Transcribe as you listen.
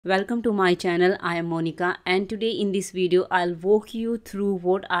Welcome to my channel. I am Monica, and today in this video I'll walk you through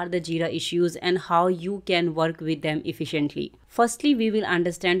what are the Jira issues and how you can work with them efficiently. Firstly, we will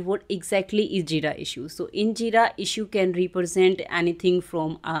understand what exactly is Jira issue. So in Jira, issue can represent anything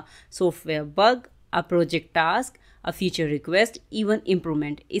from a software bug, a project task, a feature request, even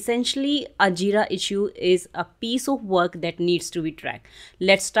improvement. Essentially, a Jira issue is a piece of work that needs to be tracked.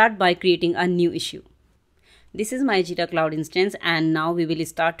 Let's start by creating a new issue. This is my Jira Cloud instance, and now we will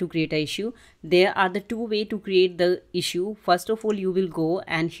start to create an issue. There are the two ways to create the issue. First of all, you will go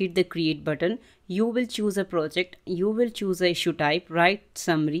and hit the create button. You will choose a project. You will choose a issue type, write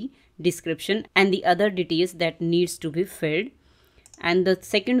summary, description, and the other details that needs to be filled. And the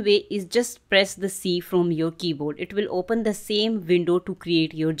second way is just press the C from your keyboard. It will open the same window to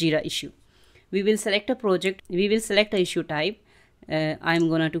create your Jira issue. We will select a project. We will select a issue type. I'm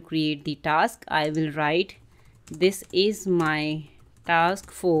gonna to create the task. I will write, this is my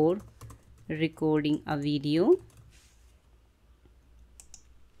task for recording a video,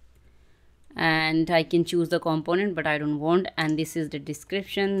 and I can choose the component, but I don't want. And this is the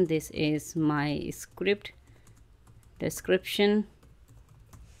description. This is my script description.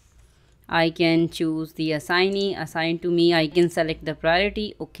 I can choose the assignee assigned to me. I can select the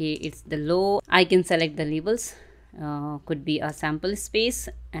priority. Okay, it's the low. I can select the labels. Could be a sample space,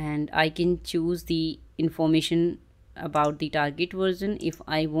 and I can choose the information about the target version. If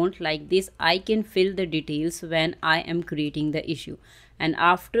I want like this, I can fill the details when I am creating the issue. And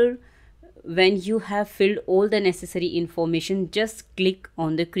after, when you have filled all the necessary information, just click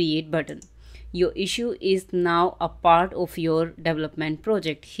on the create button. Your issue is now a part of your development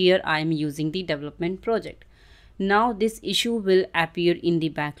project. Here I am using the development project. Now this issue will appear in the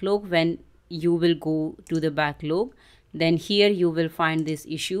backlog. When you will go to the backlog, then here you will find this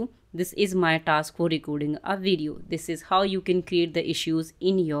issue. This is my task for recording a video. This is how you can create the issues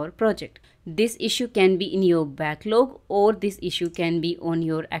in your project. This issue can be in your backlog, or this issue can be on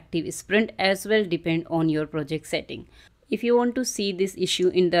your active sprint as well, depend on your project setting. If you want to see this issue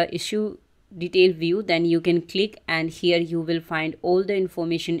in the issue detail view, then you can click, and here you will find all the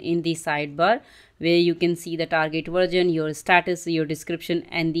information in the sidebar, where you can see the target version, your status, your description,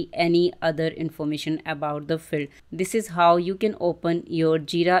 and the any other information about the field. This is how you can open your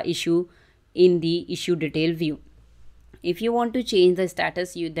Jira issue in the issue detail view. If you want to change the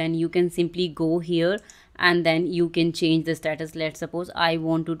status, then you can simply go here and then you can change the status. Let's suppose I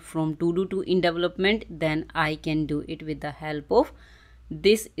want it from to do to in development, then I can do it with the help of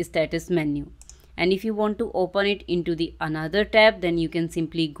this status menu. And if you want to open it into the another tab, then you can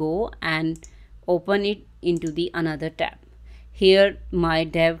simply go and open it into the another tab. Here my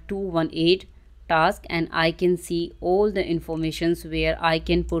dev 218 task, and I can see all the informations where I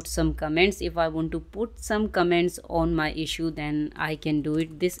can put some comments. If I want to put some comments on my issue, then I can do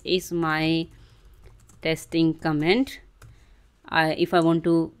it. This is my testing comment. If I want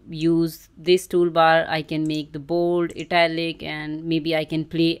to use this toolbar, I can make the bold, italic, and maybe I can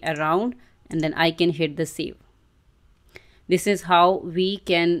play around, and then I can hit the save. This is how we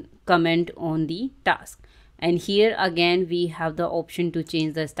can comment on the task. And here again we have the option to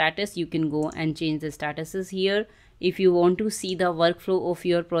change the status. You can go and change the statuses here. If you want to see the workflow of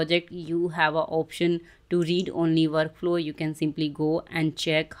your project, you have an option to read only workflow. You can simply go and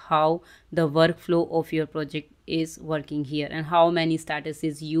check how the workflow of your project is working here, and how many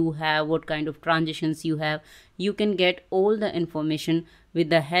statuses you have, what kind of transitions you have. You can get all the information with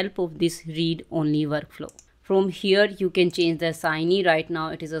the help of this read only workflow. From here you can change the assignee. Right now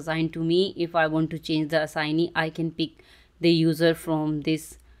it is assigned to me. If I want to change the assignee, I can pick the user from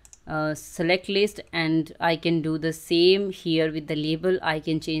this select list, and I can do the same here with the label. I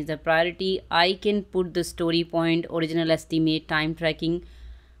can change the priority. I can put the story point, original estimate, time tracking,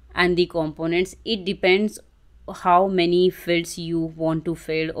 and the components. It depends how many fields you want to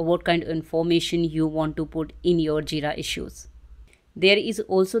fill, or what kind of information you want to put in your Jira issues. There is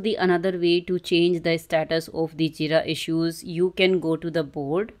also the another way to change the status of the Jira issues. You can go to the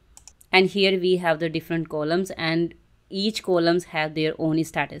board, and here we have the different columns, and each columns have their own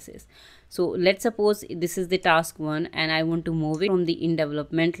statuses. So let's suppose this is the task 1, and I want to move it from the in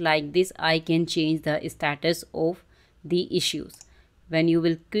development like this. I can change the status of the issues. When you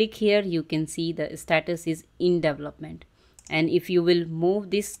will click here, you can see the status is in development. And if you will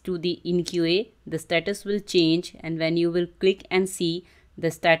move this to the in QA, the status will change, and when you will click and see,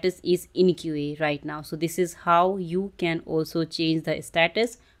 the status is in QA right now. So this is how you can also change the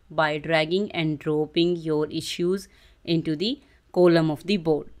status by dragging and dropping your issues into the column of the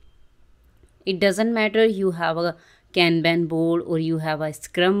board. It doesn't matter you have a Kanban board or you have a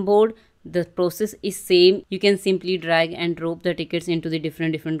Scrum board, the process is same. You can simply drag and drop the tickets into the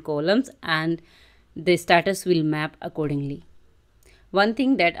different columns and the status will map accordingly. One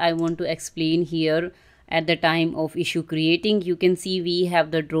thing that I want to explain here, at the time of issue creating, you can see we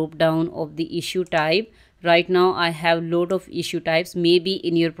have the drop down of the issue type. Right now I have lot of issue types. Maybe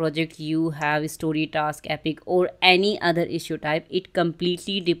in your project you have story, task, epic or any other issue type. It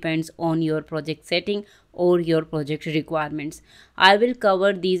completely depends on your project setting or your project requirements. I will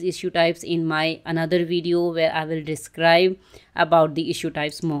cover these issue types in my another video where I will describe about the issue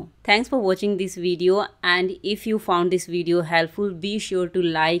types more. Thanks for watching this video, and if you found this video helpful, be sure to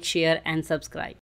like, share and subscribe.